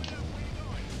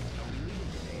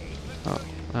 Oh,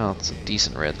 well, it's a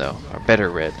decent red, though. Or better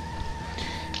red.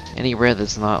 Any red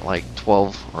that's not like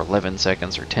 12 or 11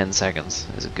 seconds or 10 seconds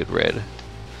is a good red.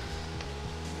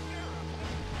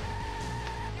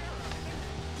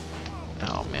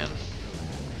 Oh, man.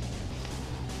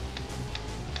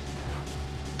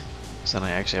 So then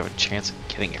I actually have a chance of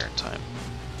getting here in time.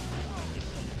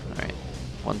 Alright.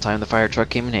 One time the fire truck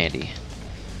came in handy.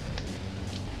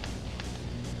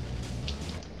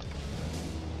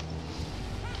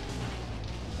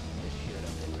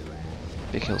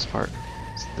 Big Hills Park.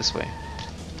 It's this way.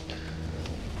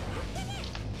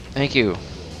 Thank you.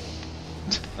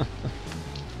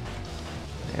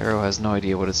 The arrow has no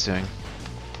idea what it's doing.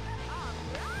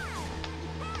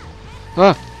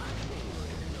 Ah!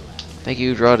 Thank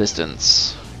you, draw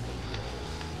distance.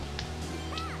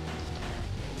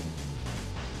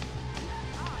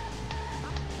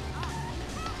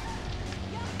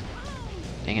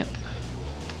 Dang it.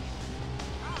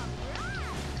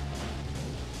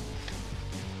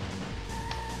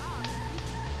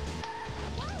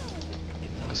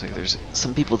 Looks like there's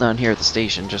some people down here at the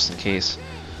station, just in case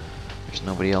there's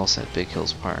nobody else at Big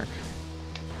Hills Park.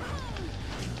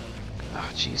 Oh,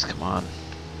 jeez, come on.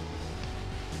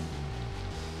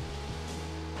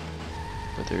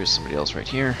 But there is somebody else right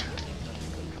here.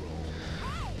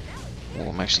 Oh,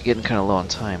 I'm actually getting kind of low on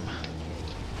time.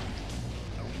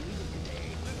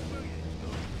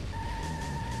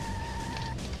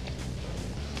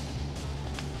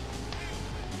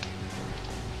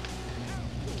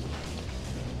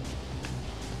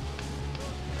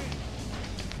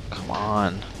 Come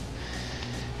on.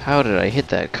 How did I hit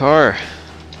that car? How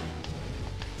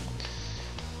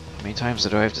many times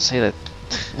do I have to say that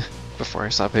before I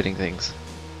stop hitting things?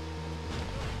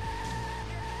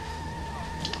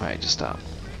 Alright, just stop.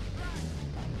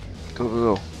 Go,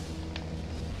 go, go.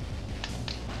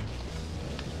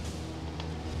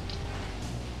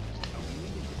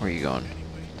 Where are you going?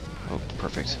 Oh,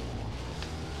 perfect.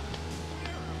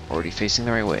 Already facing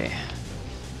the right way.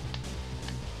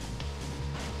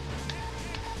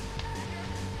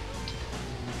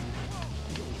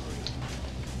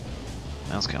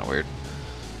 That was kind of weird.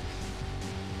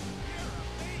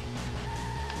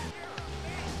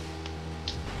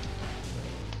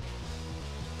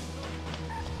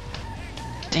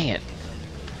 Dang it.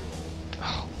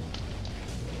 Oh.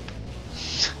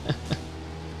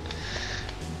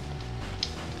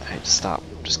 Alright, just stop.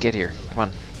 Just get here. Come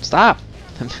on. Stop!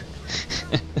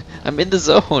 I'm in the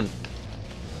zone.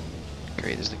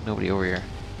 Great, there's like nobody over here.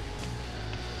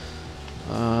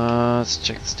 Let's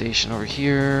check the station over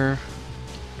here.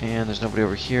 And there's nobody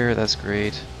over here. That's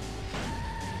great.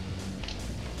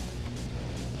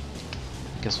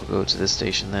 Guess we'll go to this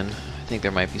station then. I think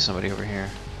there might be somebody over here.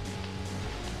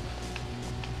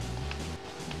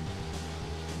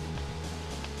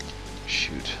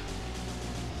 Shoot.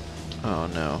 Oh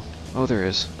no. Oh, there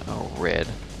is. Oh, red.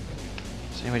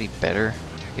 Is anybody better?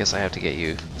 I guess I have to get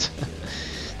you.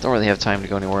 Don't really have time to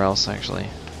go anywhere else, actually.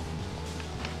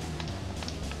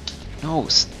 No,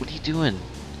 what are you doing?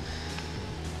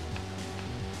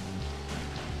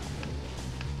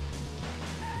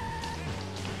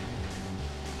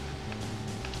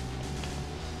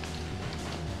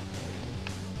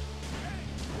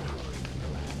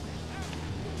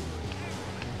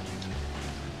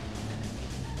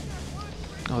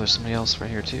 Oh, there's somebody else right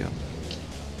here too.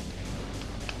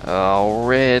 Oh,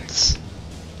 Reds.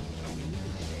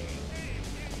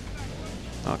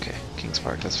 Okay, Kings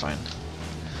Park, that's fine.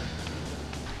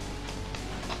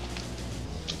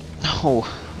 No,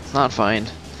 it's not fine.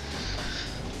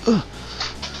 Ugh.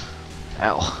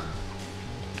 Ow.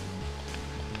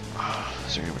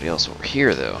 Is there anybody else over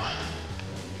here though? I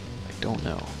don't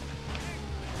know.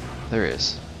 There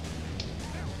is.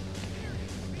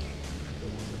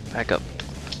 Back up.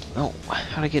 Oh,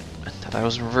 how'd I get... I thought I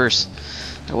was in reverse.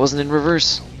 I wasn't in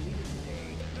reverse.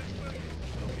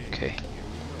 Okay.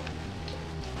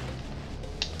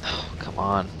 Oh, come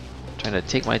on. I'm trying to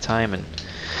take my time and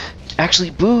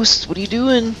actually boost. What are you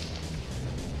doing?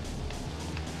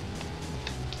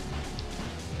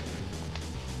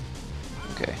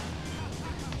 Okay.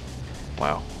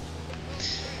 Wow.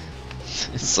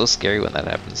 It's so scary when that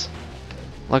happens.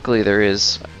 Luckily there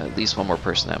is at least one more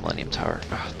person at Millennium Tower.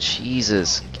 Oh,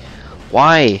 Jesus.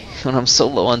 Why? When I'm so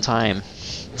low on time.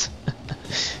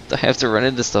 Do I have to run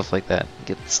into stuff like that?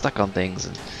 Get stuck on things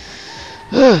and...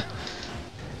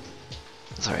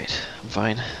 It's alright. I'm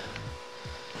fine.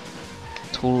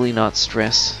 Totally not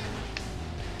stressed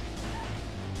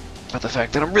about the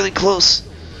fact that I'm really close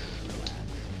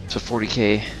to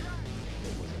 40k.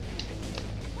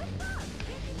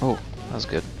 Oh, that was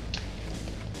good.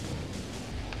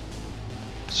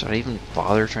 Should I even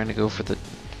bother trying to go for the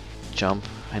jump?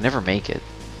 I never make it.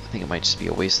 I think it might just be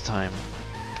a waste of time.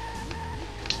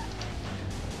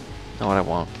 No, I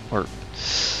won't. Or...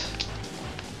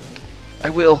 I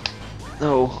will!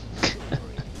 No.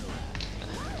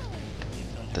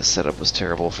 The setup was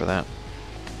terrible for that.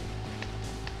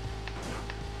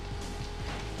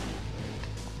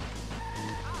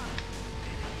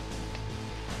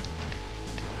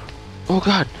 Oh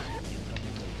god!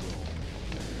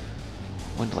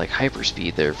 Went to like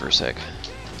hyperspeed there for a sec.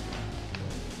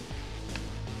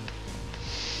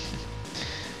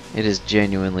 It is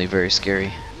genuinely very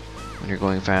scary when you're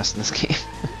going fast in this game.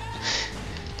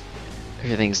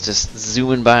 Everything's just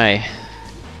zooming by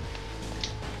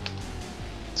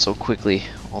so quickly.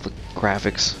 All the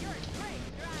graphics,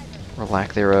 or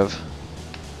lack thereof.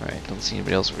 Alright, don't see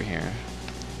anybody else over here.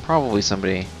 Probably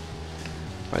somebody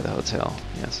by the hotel,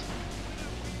 yes.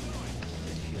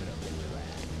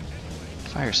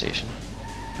 Fire station.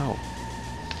 Oh.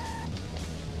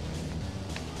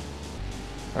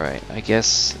 Alright, I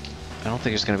guess I don't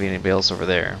think there's gonna be anybody else over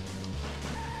there.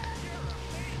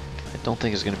 I don't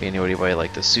think there's gonna be anybody by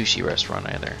like the sushi restaurant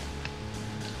either.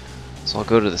 So I'll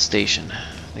go to the station.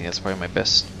 I think that's probably my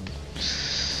best.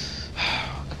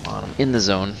 Come on, I'm in the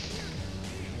zone.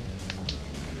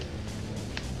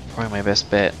 Probably my best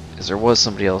bet, because there was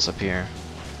somebody else up here.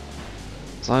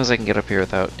 As long as I can get up here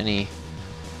without any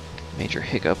major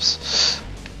hiccups.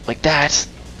 Like that!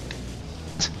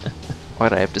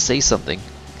 Why'd I have to say something?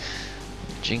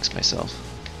 Jinx myself.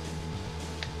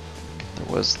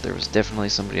 There was definitely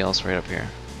somebody else right up here.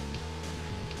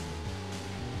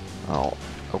 Oh,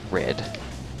 a red.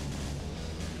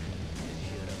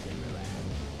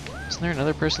 Isn't there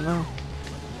another person though?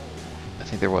 I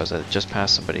think there was. I just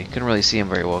passed somebody. Couldn't really see him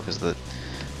very well because the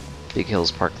Big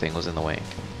Hills Park thing was in the way.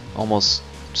 Almost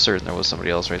certain there was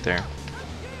somebody else right there.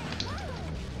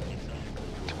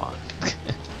 Come on.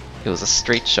 It was a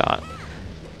straight shot.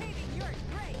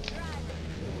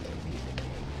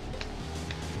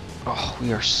 Oh,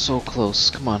 we are so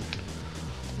close. Come on.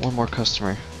 One more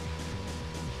customer.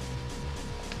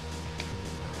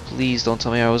 Please don't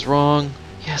tell me I was wrong.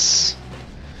 Yes.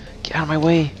 Get out of my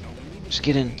way. Just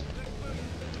get in.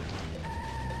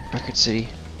 Record City.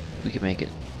 We can make it.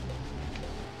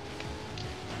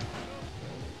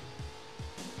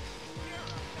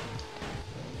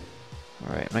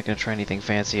 Alright, I'm not going to try anything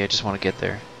fancy. I just want to get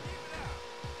there.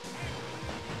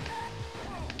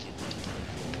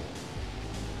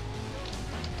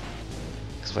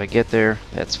 If I get there,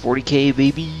 that's 40k,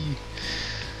 baby.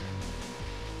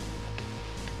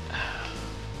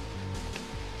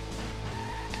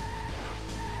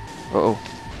 Uh-oh.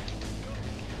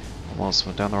 Almost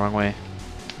went down the wrong way.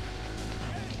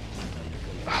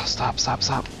 Oh, stop, stop,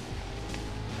 stop.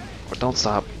 Or don't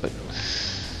stop, but...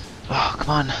 Oh, come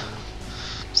on.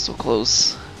 I'm so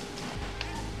close.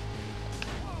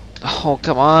 Oh,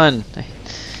 come on.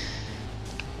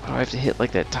 Why do I have to hit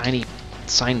like that tiny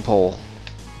sign pole?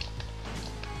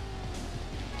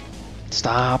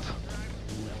 Stop.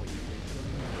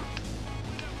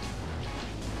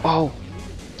 Oh,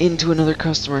 into another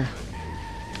customer.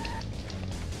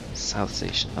 South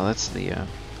Station. Oh, that's the, I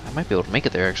might be able to make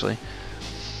it there, actually.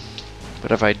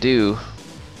 But if I do,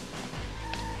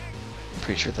 I'm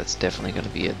pretty sure that's definitely going to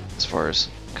be it as far as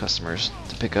customers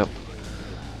to pick up.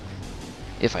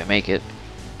 If I make it.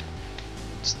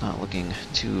 It's not looking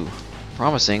too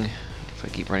promising if I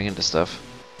keep running into stuff.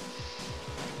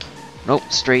 Nope,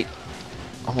 straight.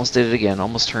 Almost did it again.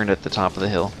 Almost turned at the top of the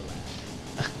hill.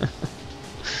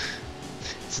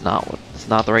 It's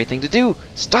not the right thing to do.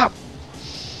 Stop.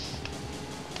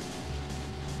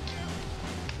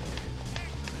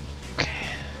 Okay.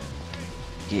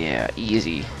 Yeah,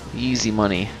 easy. Easy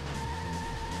money.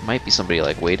 Might be somebody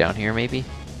like way down here maybe.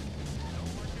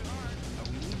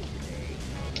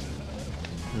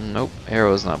 Nope,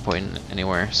 arrow's not pointing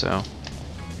anywhere, so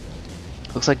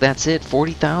looks like that's it.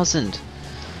 40,000.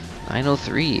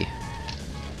 903.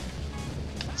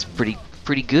 That's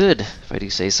pretty good, if I do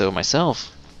say so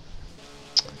myself.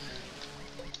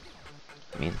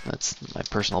 I mean, that's my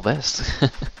personal best.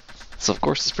 So of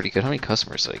course it's pretty good. How many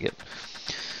customers did I get?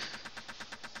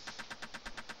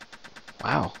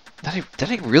 Wow. Did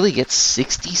I really get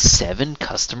 67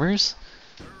 customers?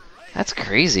 That's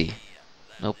crazy.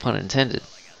 No pun intended.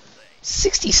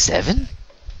 67?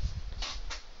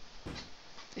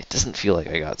 It doesn't feel like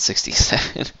I got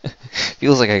 67.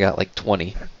 Feels like I got like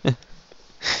 20. I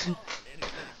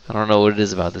don't know what it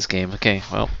is about this game. Okay,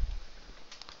 well.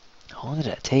 How long did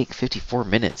that take? 54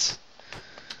 minutes.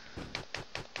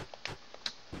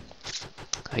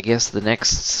 I guess the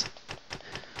next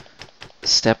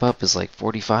step up is like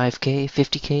 45k,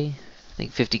 50k? I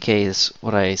think 50k is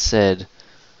what I said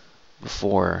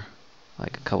before,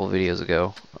 like a couple videos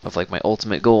ago, of like my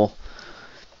ultimate goal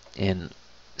in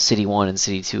City 1 and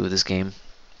City 2 of this game.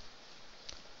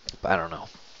 But I don't know.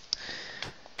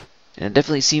 And it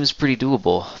definitely seems pretty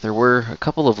doable. There were a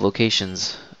couple of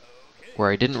locations where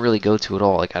I didn't really go to at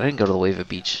all. Like, I didn't go to the Wave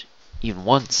Beach even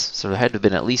once, so there had to have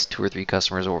been at least 2 or 3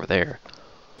 customers over there.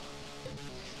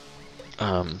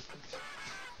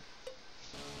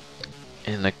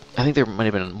 And I think there might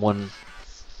have been one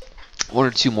one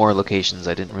or two more locations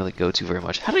I didn't really go to very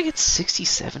much. How did I get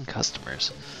 67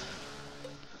 customers?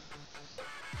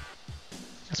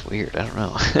 That's weird. I don't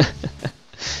know.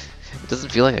 It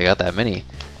doesn't feel like I got that many.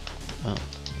 Well,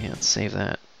 yeah, let's save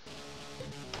that.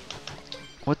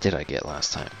 What did I get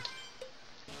last time?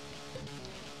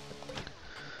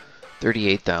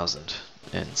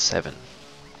 38,007.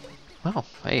 Wow,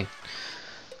 hey,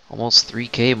 almost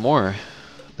 3K more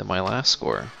than my last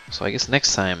score. So I guess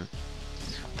next time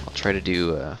I'll try to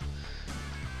do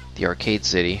the Arcade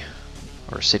City,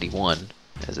 or City 1,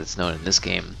 as it's known in this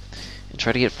game, and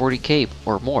try to get 40K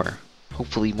or more.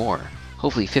 Hopefully more.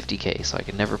 Hopefully 50K, so I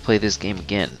can never play this game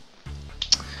again.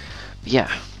 But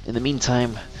yeah, in the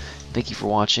meantime, thank you for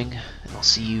watching, and I'll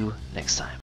see you next time.